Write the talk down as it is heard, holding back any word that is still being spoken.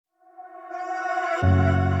Welcome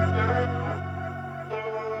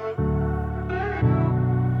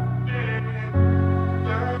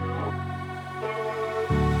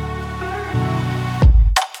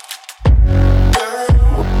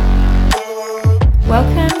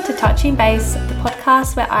to Touching Base, the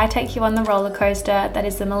podcast where I take you on the roller coaster that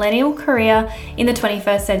is the millennial career in the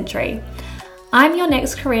 21st century. I'm your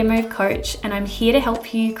next career move coach, and I'm here to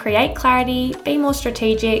help you create clarity, be more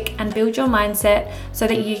strategic, and build your mindset so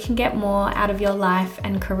that you can get more out of your life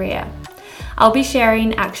and career. I'll be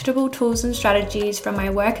sharing actionable tools and strategies from my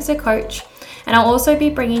work as a coach, and I'll also be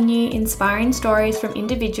bringing you inspiring stories from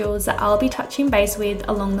individuals that I'll be touching base with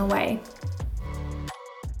along the way.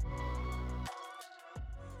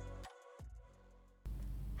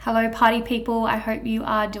 Hello party people, I hope you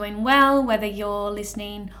are doing well, whether you're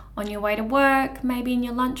listening on your way to work, maybe in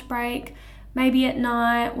your lunch break, maybe at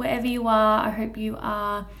night, wherever you are. I hope you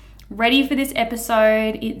are ready for this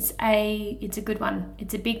episode. It's a good one.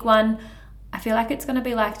 It's a big one. I feel like it's going to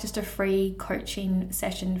be like just a free coaching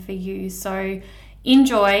session for you. So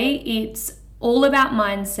enjoy. It's all about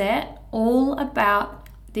mindset, all about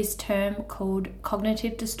this term called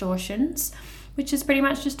cognitive distortions, which is pretty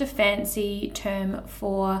much just a fancy term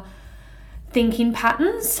for thinking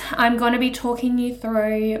patterns. I'm going to be talking you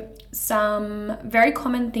through some very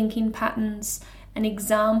common thinking patterns, an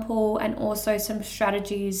example, and also some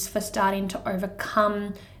strategies for starting to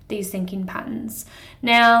overcome these thinking patterns.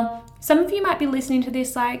 Now, some of you might be listening to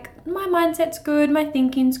this like, my mindset's good, my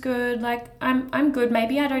thinking's good, like I'm good,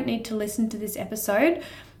 maybe I don't need to listen to this episode.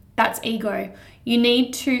 That's ego. You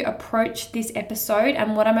need to approach this episode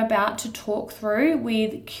and what I'm about to talk through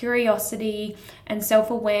with curiosity and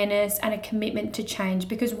self-awareness and a commitment to change,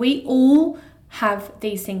 because we all have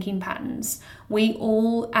these thinking patterns. We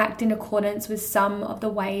all act in accordance with some of the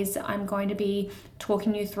ways that I'm going to be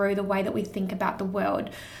talking you through, the way that we think about the world.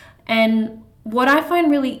 And what I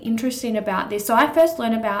find really interesting about this, so I first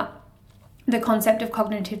learned about the concept of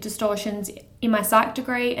cognitive distortions in my psych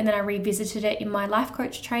degree, and then I revisited it in my life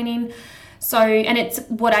coach training. So, and it's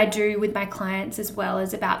what I do with my clients as well,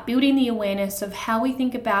 is about building the awareness of how we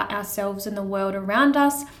think about ourselves and the world around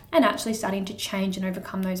us and actually starting to change and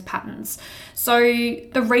overcome those patterns. So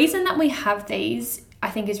the reason that we have these, I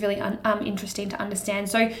think, is really interesting to understand.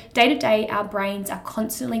 So day to day, our brains are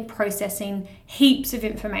constantly processing heaps of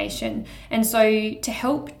information. And so to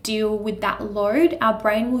help deal with that load, our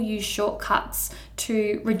brain will use shortcuts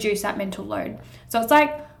to reduce that mental load. So it's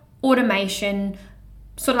like automation,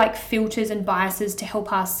 sort of like filters and biases to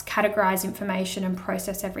help us categorize information and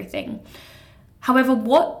process everything. However,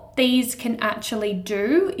 what these can actually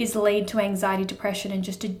do is lead to anxiety, depression, and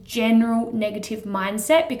just a general negative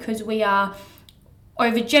mindset, because we are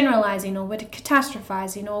overgeneralizing, or we're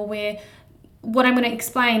catastrophizing, or what I'm going to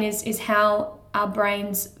explain is how our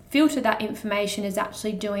brains filter that information is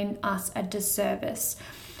actually doing us a disservice.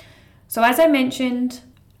 So as I mentioned,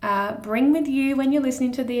 bring with you when you're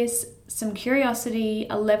listening to this some curiosity,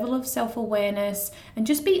 a level of self-awareness, and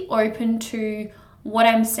just be open to what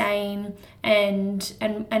I'm saying and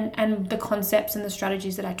the concepts and the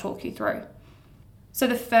strategies that I talk you through. So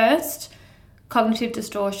the first cognitive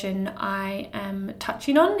distortion I am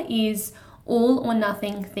touching on is all or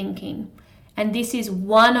nothing thinking. And this is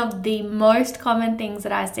one of the most common things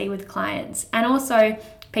that I see with clients and also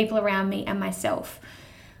people around me and myself.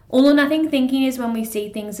 All or nothing thinking is when we see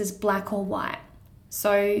things as black or white.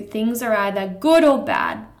 So things are either good or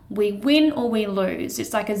bad. We win or we lose.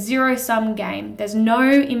 It's like a zero-sum game. There's no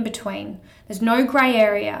in between. There's no gray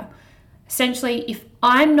area. Essentially, if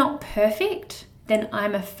I'm not perfect, then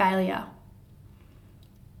I'm a failure.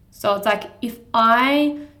 So it's like, if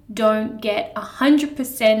I don't get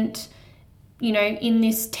 100%, in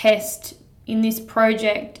this test, in this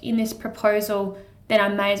project, in this proposal, then I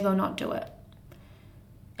may as well not do it.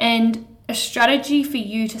 And a strategy for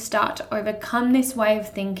you to start to overcome this way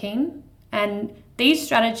of thinking, and these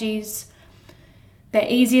strategies, they're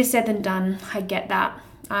easier said than done. I get that.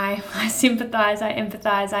 I sympathize, I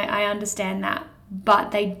empathize, I understand that.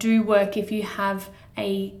 But they do work if you have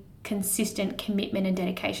a consistent commitment and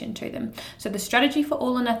dedication to them. So the strategy for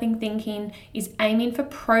all or nothing thinking is aiming for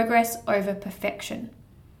progress over perfection.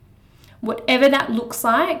 Whatever that looks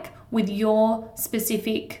like with your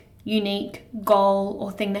specific, unique goal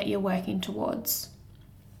or thing that you're working towards.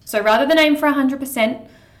 So rather than aim for 100%,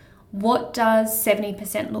 what does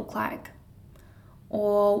 70% look like?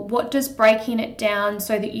 Or what does breaking it down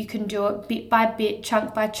so that you can do it bit by bit,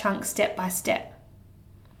 chunk by chunk, step by step?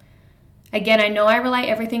 Again, I know I relate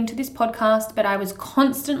everything to this podcast, but I was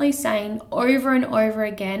constantly saying over and over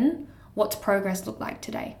again, what's progress look like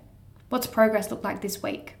today? What's progress look like this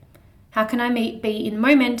week? How can I be in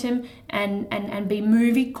momentum and be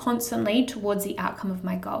moving constantly towards the outcome of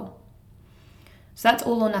my goal? So that's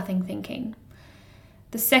all or nothing thinking.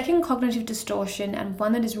 The second cognitive distortion, and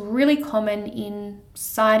one that is really common in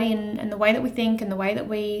society and the way that we think and the way that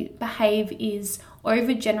we behave, is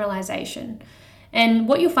overgeneralization. And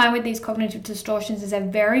what you'll find with these cognitive distortions is they're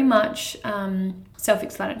very much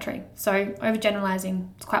self-explanatory. So overgeneralizing,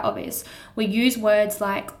 it's quite obvious. We use words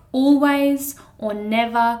like always or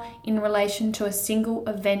never in relation to a single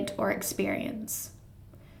event or experience.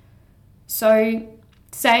 So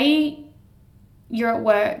say you're at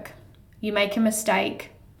work, you make a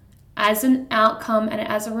mistake. As an outcome and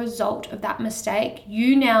as a result of that mistake,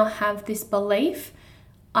 you now have this belief,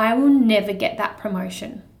 I will never get that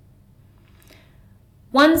promotion.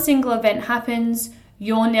 One single event happens,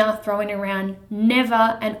 you're now throwing around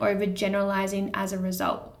never and overgeneralizing as a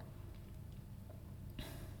result.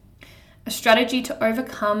 A strategy to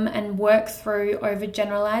overcome and work through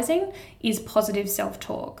overgeneralizing is positive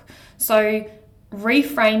self-talk. So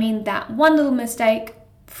reframing that one little mistake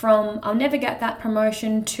from I'll never get that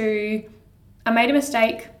promotion to I made a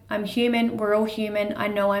mistake, I'm human, we're all human, I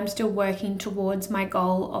know I'm still working towards my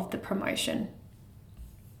goal of the promotion.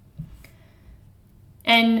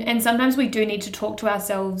 And sometimes we do need to talk to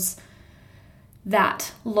ourselves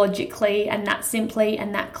that logically and that simply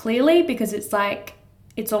and that clearly, because it's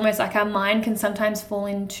almost like our mind can sometimes fall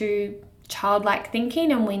into childlike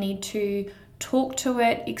thinking, and we need to talk to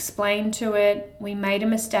it, explain to it, we made a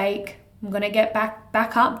mistake, I'm going to get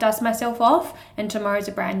back up, dust myself off, and tomorrow's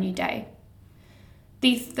a brand new day.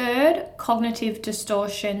 The third cognitive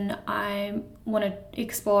distortion I want to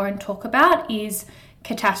explore and talk about is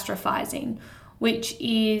catastrophizing, which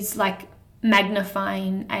is like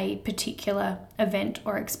magnifying a particular event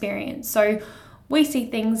or experience. So we see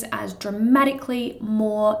things as dramatically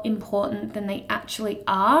more important than they actually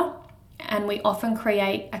are, and we often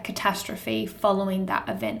create a catastrophe following that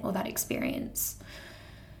event or that experience.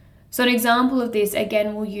 So an example of this,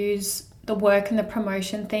 again, we'll use the work and the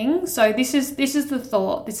promotion thing. So this is the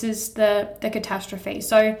thought, this is the catastrophe.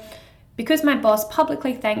 So because my boss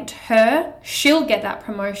publicly thanked her, she'll get that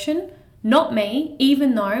promotion, not me,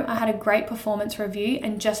 even though I had a great performance review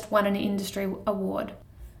and just won an industry award.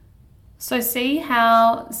 So see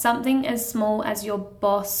how something as small as your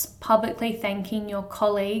boss publicly thanking your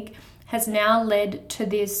colleague has now led to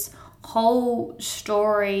this whole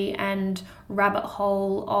story and rabbit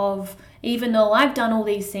hole of, even though I've done all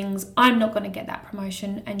these things, I'm not going to get that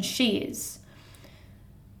promotion and she is.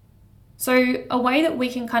 So a way that we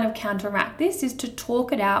can kind of counteract this is to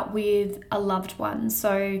talk it out with a loved one.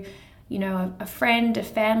 So, a friend, a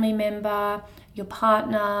family member, your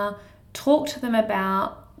partner, talk to them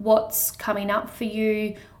about what's coming up for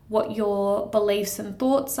you, what your beliefs and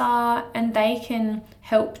thoughts are, and they can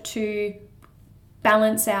help to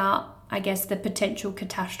balance out, I guess, the potential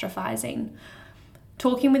catastrophizing.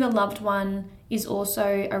 Talking with a loved one is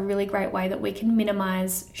also a really great way that we can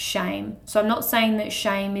minimize shame. So I'm not saying that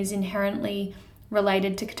shame is inherently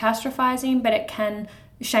related to catastrophizing, but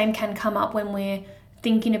shame can come up when we're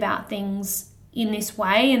thinking about things in this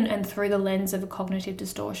way and through the lens of a cognitive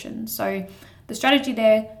distortion. So the strategy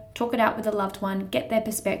there, talk it out with a loved one, get their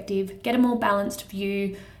perspective, get a more balanced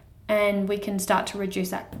view, and we can start to reduce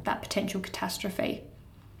that potential catastrophe.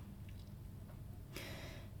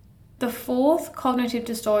 The fourth cognitive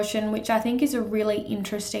distortion, which I think is a really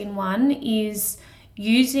interesting one, is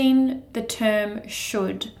using the term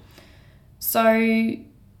should. So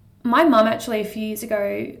my mum actually a few years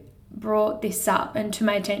ago brought this up and to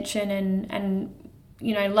my attention, and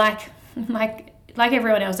like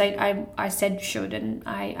everyone else, I said should, and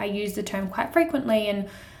I use the term quite frequently, and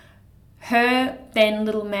her then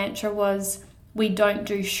little mantra was, we don't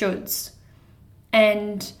do shoulds.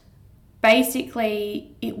 And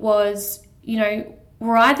basically it was,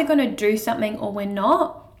 we're either going to do something or we're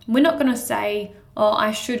not. We're not going to say, oh,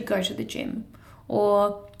 I should go to the gym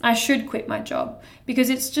or I should quit my job, because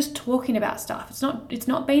it's just talking about stuff. It's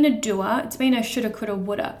not being a doer, it's being a shoulda, coulda,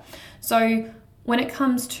 woulda. So when it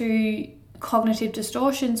comes to cognitive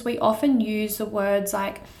distortions, we often use the words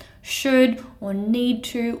like should or need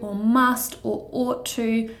to or must or ought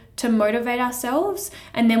to motivate ourselves,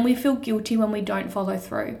 and then we feel guilty when we don't follow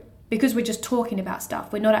through because we're just talking about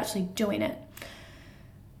stuff. We're not actually doing it.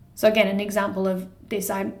 So again, an example of this,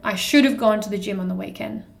 I should have gone to the gym on the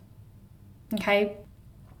weekend, okay,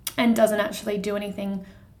 and doesn't actually do anything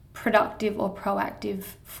productive or proactive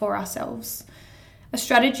for ourselves. A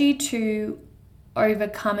strategy to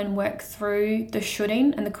overcome and work through the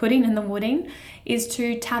shoulding and the coulding and the woulding is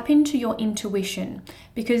to tap into your intuition,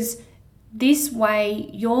 because This way,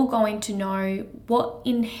 you're going to know what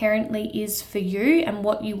inherently is for you and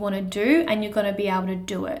what you want to do, and you're going to be able to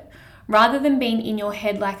do it. Rather than being in your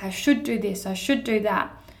head like, I should do this, I should do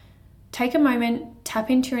that. Take a moment, tap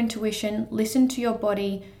into your intuition, listen to your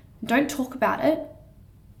body. Don't talk about it.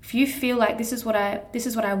 If you feel like this is what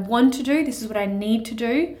I want to do, this is what I need to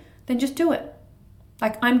do, then just do it.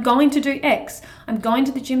 Like, I'm going to do X. I'm going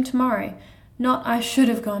to the gym tomorrow. Not, I should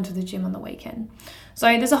have gone to the gym on the weekend. So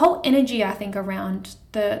there's a whole energy, I think, around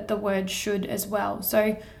the word should as well.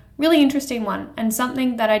 So really interesting one, and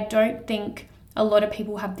something that I don't think a lot of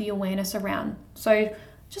people have the awareness around. So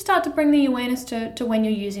just start to bring the awareness to when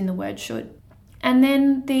you're using the word should. And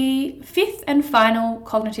then the fifth and final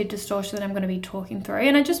cognitive distortion that I'm going to be talking through,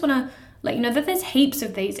 and I just want to let you know that there's heaps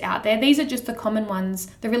of these out there. These are just the common ones,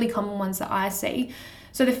 the really common ones that I see.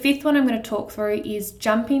 So the fifth one I'm going to talk through is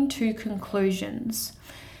jumping to conclusions.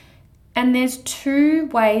 And there's two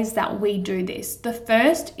ways that we do this. The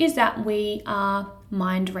first is that we are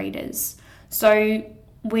mind readers. So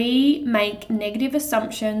we make negative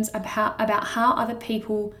assumptions about how other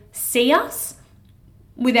people see us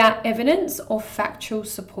without evidence or factual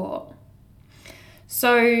support.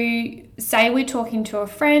 So say we're talking to a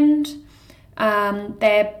friend,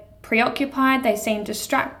 they're preoccupied, they seem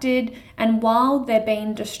distracted, and while they're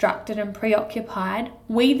being distracted and preoccupied,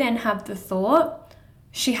 we then have the thought,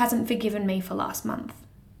 she hasn't forgiven me for last month.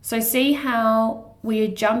 So see how we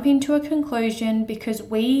are jumping to a conclusion because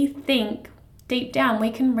we think deep down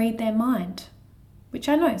we can read their mind, which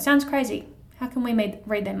I know sounds crazy. How can we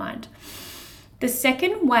read their mind? The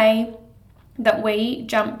second way that we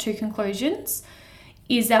jump to conclusions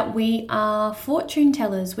is that we are fortune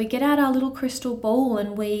tellers. We get out our little crystal ball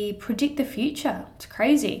and we predict the future. It's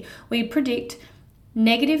crazy. We predict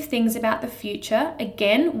negative things about the future,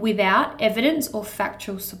 again, without evidence or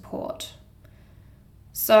factual support.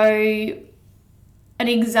 So an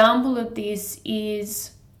example of this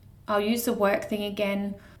is, I'll use the work thing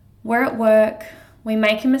again. We're at work, we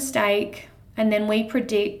make a mistake, and then we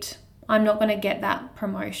predict, I'm not going to get that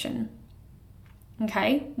promotion.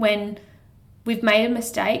 Okay, when we've made a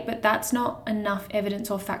mistake, but that's not enough evidence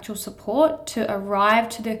or factual support to arrive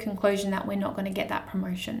to the conclusion that we're not going to get that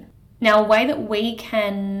promotion. Now, a way that we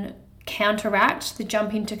can counteract the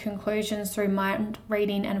jumping to conclusions through mind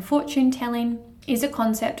reading and fortune telling is a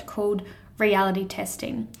concept called reality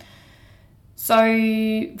testing. So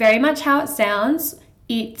very much how it sounds,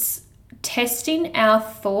 it's testing our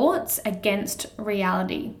thoughts against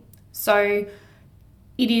reality. So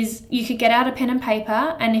it is, you could get out a pen and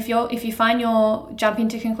paper, and if you find you're jumping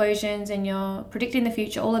to conclusions and you're predicting the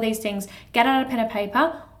future, all of these things, get out a pen and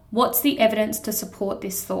paper. What's the evidence to support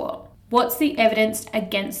this thought? What's the evidence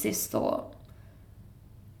against this thought?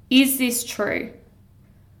 Is this true?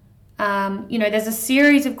 There's a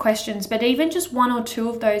series of questions, but even just one or two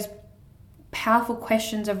of those powerful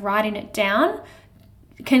questions of writing it down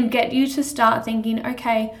can get you to start thinking,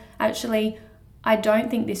 okay, actually, I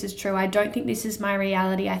don't think this is true. I don't think this is my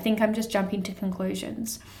reality. I think I'm just jumping to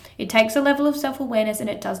conclusions. It takes a level of self-awareness and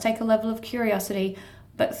it does take a level of curiosity,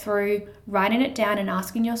 but through writing it down and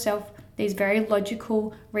asking yourself these very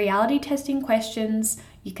logical reality testing questions,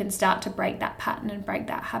 you can start to break that pattern and break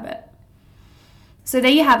that habit. So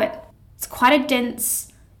there you have it. It's quite a dense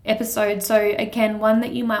episode. So again, one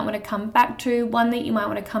that you might want to come back to,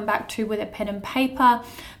 with a pen and paper.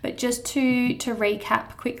 But just to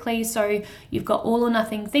recap quickly, so you've got all or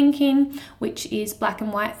nothing thinking, which is black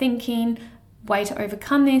and white thinking. Way to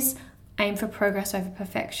overcome this, aim for progress over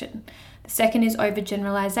perfection. The second is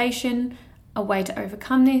overgeneralization. A way to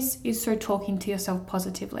overcome this is through talking to yourself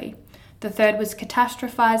positively. The third was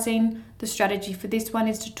catastrophizing. The strategy for this one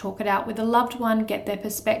is to talk it out with a loved one, get their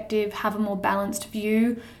perspective, have a more balanced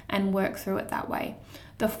view, and work through it that way.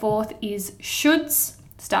 The fourth is shoulds.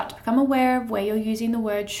 Start to become aware of where you're using the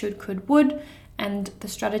word should, could, would. And the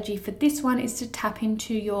strategy for this one is to tap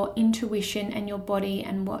into your intuition and your body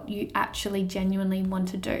and what you actually genuinely want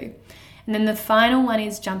to do. And then the final one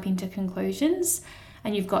is jumping to conclusions.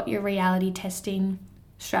 And you've got your reality testing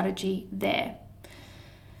strategy there.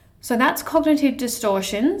 So that's cognitive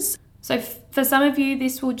distortions. So for some of you,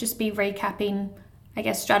 this will just be recapping, I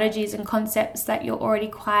guess, strategies and concepts that you're already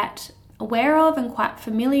quite aware of and quite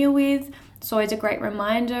familiar with. It's always a great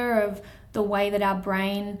reminder of the way that our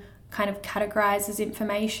brain kind of categorizes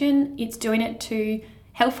information. It's doing it to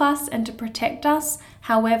help us and to protect us.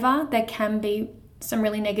 However, there can be some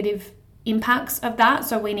really negative impacts of that.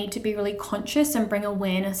 So we need to be really conscious and bring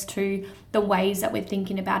awareness to the ways that we're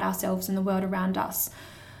thinking about ourselves and the world around us.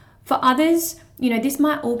 For others, this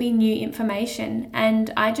might all be new information,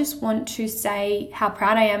 and I just want to say how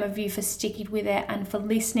proud I am of you for sticking with it and for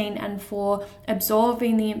listening and for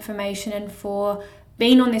absorbing the information and for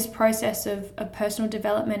being on this process of personal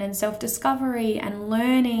development and self-discovery and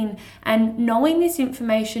learning, and knowing this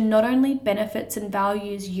information not only benefits and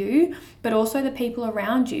values you, but also the people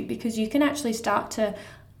around you, because you can actually start to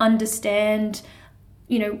understand,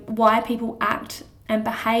 why people act and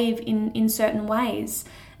behave in certain ways.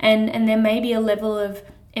 And there may be a level of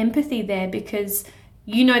empathy there, because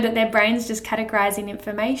that their brain's just categorizing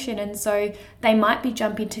information, and so they might be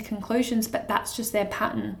jumping to conclusions, but that's just their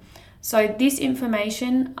pattern. So this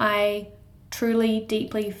information, I truly,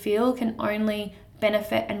 deeply feel, can only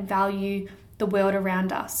benefit and value the world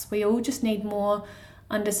around us. We all just need more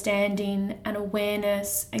understanding and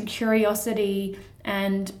awareness and curiosity,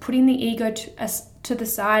 and putting the ego to the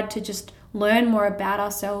side to just learn more about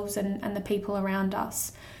ourselves and the people around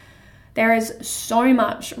us. There is so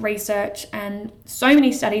much research and so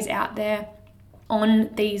many studies out there on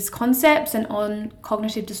these concepts and on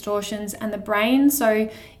cognitive distortions and the brain. So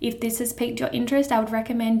if this has piqued your interest, I would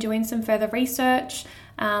recommend doing some further research,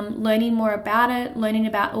 learning more about it, learning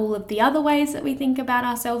about all of the other ways that we think about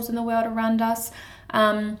ourselves and the world around us.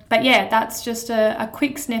 But yeah, that's just a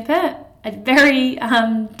quick snippet, a very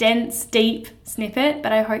dense, deep snippet,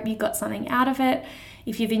 but I hope you got something out of it.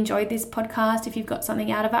 If you've enjoyed this podcast, if you've got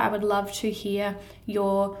something out of it, I would love to hear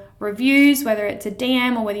your reviews, whether it's a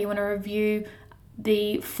DM or whether you want to review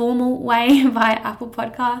the formal way via Apple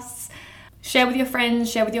Podcasts. Share with your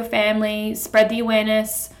friends, share with your family, spread the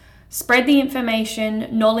awareness, spread the information.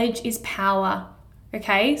 Knowledge is power,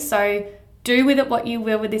 okay? So do with it what you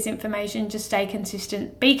will with this information. Just stay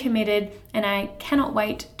consistent, be committed, and I cannot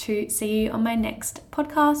wait to see you on my next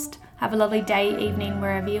podcast. Have a lovely day, evening,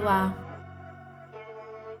 wherever you are.